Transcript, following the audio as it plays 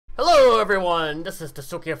Hello everyone, this is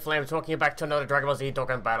Tsuki of Flames, welcome back to another Dragon Ball Z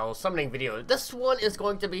Dokkan Battle summoning video. This one is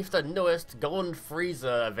going to be the newest Golden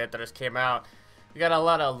Frieza event that just came out. We got a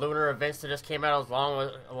lot of lunar events that just came out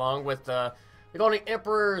along with the Golden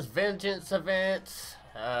Emperor's Vengeance event.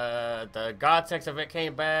 The God Text event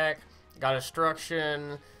came back, God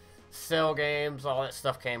Destruction, Cell Games, all that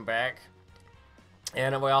stuff came back.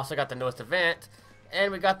 And we also got the newest event.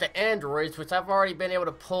 And we got the androids, which I've already been able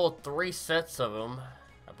to pull 3 sets of them.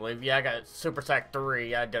 I believe, yeah, I got Super Attack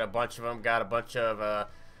 3. I did a bunch of them. Got a bunch of,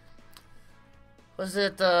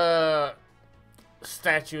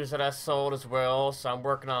 statues that I sold as well. So I'm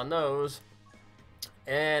working on those.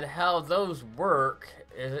 And how those work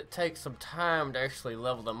is it takes some time to actually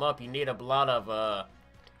level them up. You need a lot of,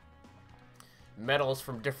 medals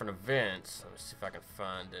from different events. Let me see if I can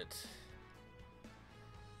find it.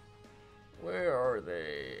 Where are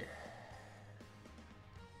they?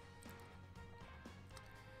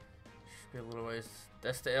 Should be a little ways.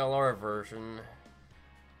 That's the LR version.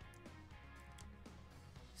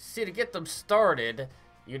 See, to get them started,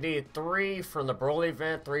 you need 3 from the Broly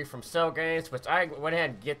event, 3 from Cell Games, which I went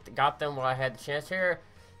ahead and got them while I had the chance here.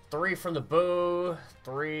 3 from the Boo,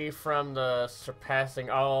 3 from the Surpassing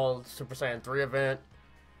All Super Saiyan 3 event,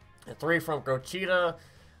 and 3 from Gogeta.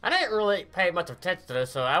 I didn't really pay much attention to this,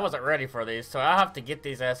 so I wasn't ready for these. So I'll have to get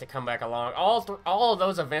these as they come back along. All of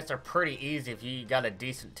those events are pretty easy if you got a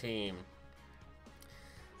decent team.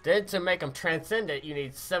 Then to make them transcendent, you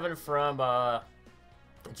need 7 from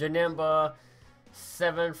Janemba,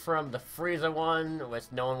 7 from the Frieza one, which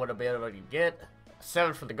no one would be able to get,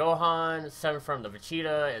 7 from the Gohan, 7 from the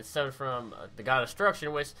Vegeta, and 7 from the God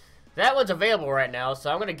Destruction, which that one's available right now.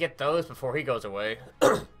 So I'm gonna get those before he goes away.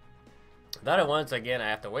 The other ones, again, I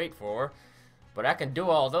have to wait for. But I can do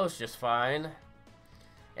all those just fine.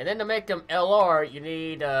 And then to make them LR, you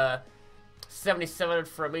need 77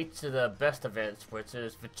 from each of the best events, which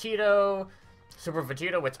is Vegito, Super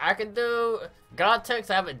Vegito, which I can do. God Text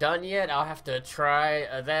I haven't done yet. I'll have to try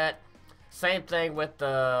that. Same thing with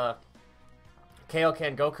the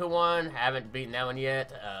Kaioken Goku one. Haven't beaten that one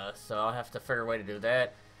yet, so I'll have to figure a way to do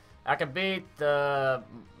that. I can beat the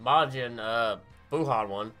Majin Buhan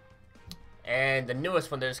one. And the newest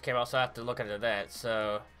one that just came out, so I have to look into that.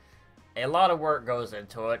 So, a lot of work goes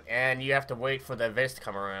into it, and you have to wait for the events to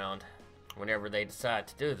come around whenever they decide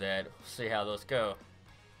to do that. We'll see how those go.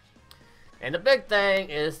 And the big thing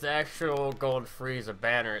is the actual Golden Frieza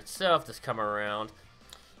banner itself that's coming around.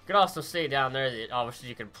 You can also see down there that obviously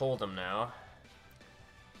you can pull them now.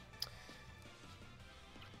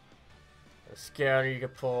 The Scouter, you can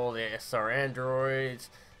pull the SR androids.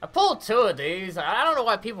 I pulled 2 of these. I don't know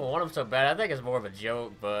why people want them so bad. I think it's more of a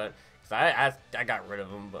joke, but I got rid of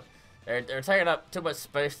them. But they're taking up too much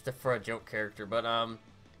space for a joke character. But on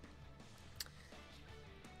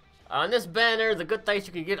this banner, the good things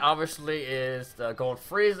you can get obviously is the Golden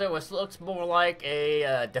Frieza, which looks more like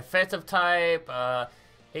a defensive type.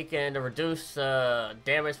 He can reduce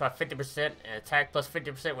damage by 50% and attack plus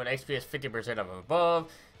 50% when HP is 50% of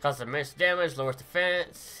above. Causes immense damage, lowers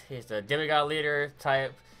defense. He's the demigod leader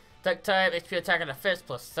type. Tech type, HP attack and defense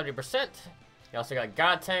plus 70%. You also got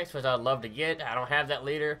God Tanks, which I'd love to get. I don't have that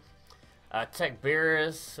leader. Tech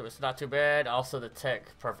Beerus, so it's not too bad. Also the Tech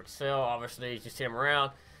Perfect Cell, obviously, you see him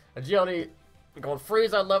around. Agility Golden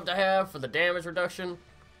Freeze I'd love to have for the damage reduction.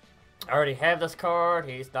 I already have this card.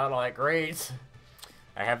 He's not all that great.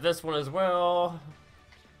 I have this one as well.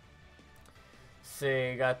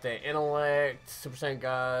 See, got the Intellect, Super Saiyan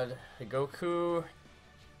God, Goku.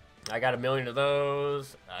 I got 1,000,000 of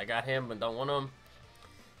those. I got him, but don't want them.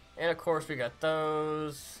 And of course, we got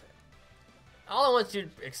those. All the ones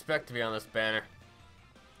you'd expect to be on this banner.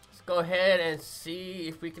 Let's go ahead and see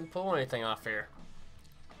if we can pull anything off here.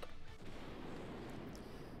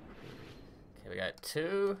 Okay, we got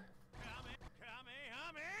 2.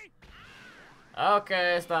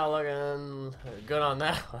 Okay, it's not looking good on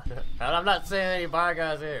that one. I'm not seeing any buy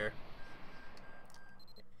guys here.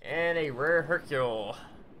 And a rare Hercule.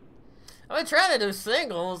 I've been trying to do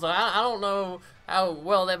singles. I don't know how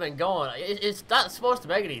well they've been going. It's not supposed to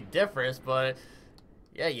make any difference, but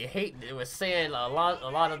yeah, you hate it with seeing a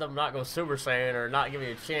lot of them not go Super Saiyan or not give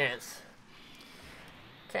you a chance.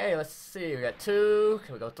 Okay, let's see. We got 2.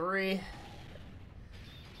 Can we go 3?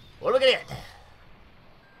 Well, look at it.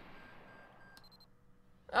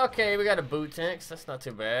 Okay, we got a Boot Tanks. That's not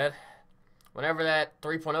too bad. Whenever that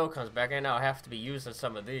 3.0 comes back in, I'll have to be using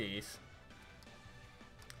some of these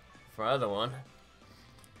for other one.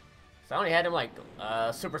 So I only had him like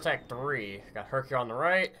Super Attack 3. Got Hercule on the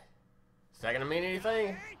right. Is that gonna mean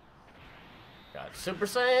anything? Got Super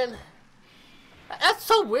Saiyan. That's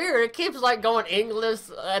so weird. It keeps like going English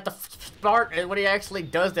at the start, and when he actually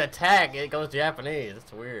does the attack, it goes Japanese.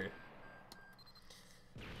 It's weird.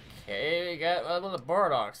 Okay, we got one of the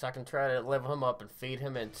Bardocks. I can try to level him up and feed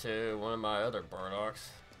him into one of my other Bardocks.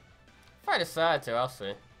 If I decide to, I'll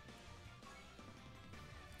see.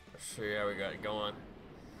 Let's see how we got it going.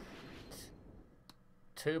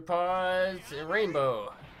 2 pods and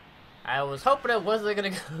rainbow. I was hoping it wasn't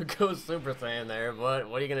gonna go Super Saiyan there, but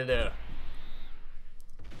what are you gonna do?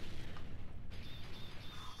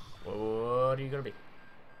 What are you gonna be?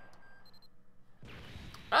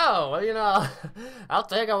 Oh, well, you know, I'll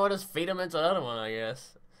take. I want to feed him into the other one, I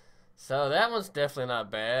guess. So that one's definitely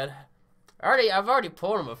not bad. I've already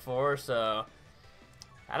pulled him before, so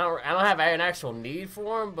I don't have an actual need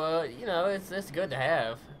for him, but you know, it's good to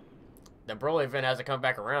have. The Broly event hasn't come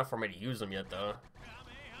back around for me to use them yet, though.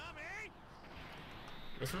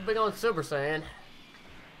 This will be going Super Saiyan. Here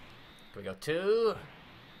we go 2.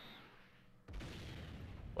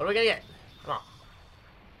 What are we gonna get? Come on.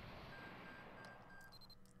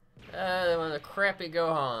 One of the crappy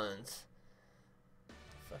Gohans.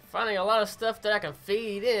 Finding a lot of stuff that I can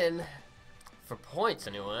feed in for points,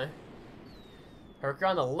 anyway. Herc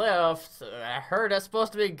on the left. I heard that's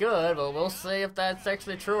supposed to be good, but we'll see if that's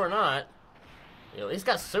actually true or not. He at least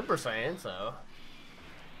got Super Saiyan, so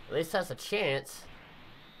at least has a chance.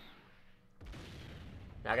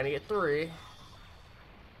 Not gonna get 3.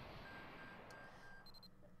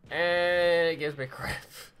 And it gives me crap.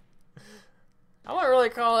 I wouldn't really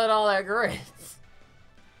call it all that great.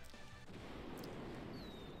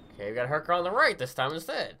 Okay, we got Herc on the right this time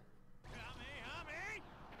instead.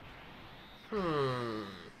 Can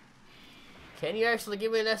you actually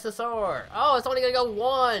give me an SSR? Oh, it's only gonna go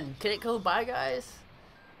 1. Can it go by, guys?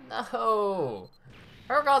 No.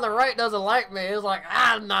 Herc on the right doesn't like me. It's like,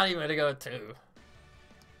 I'm not even gonna go 2.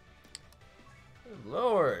 Good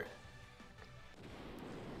Lord.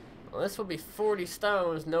 Well, this will be 40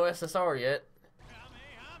 stones, no SSR yet.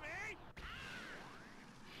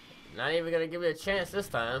 Not even gonna give me a chance this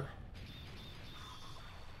time.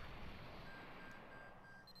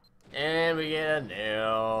 And we get a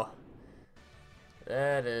nil.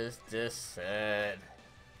 That is just sad.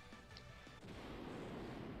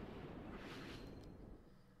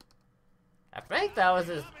 I think that was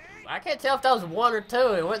just, I can't tell if that was 1 or 2.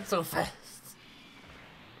 It went so fast.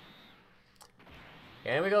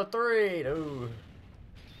 And we go 3. No.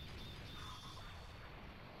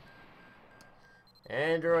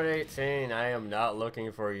 Android 18, I am not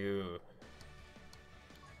looking for you.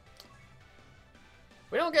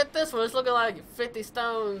 We don't get this one. It's looking like 50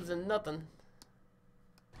 stones and nothing.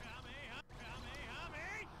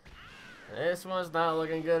 This one's not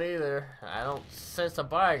looking good either. I don't sense a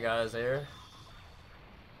buy, guys, here.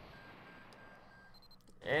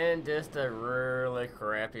 And just a really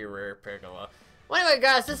crappy rare Piccolo. Well, anyway,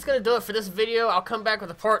 guys, this is going to do it for this video. I'll come back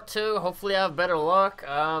with a part 2. Hopefully I have better luck.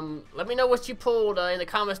 Let me know what you pulled in the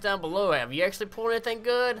comments down below. Have you actually pulled anything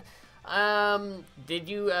good? Did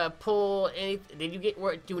you pull any? Did you get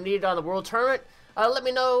what you needed on the World Tournament? Let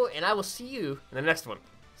me know, and I will see you in the next one.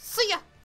 See ya!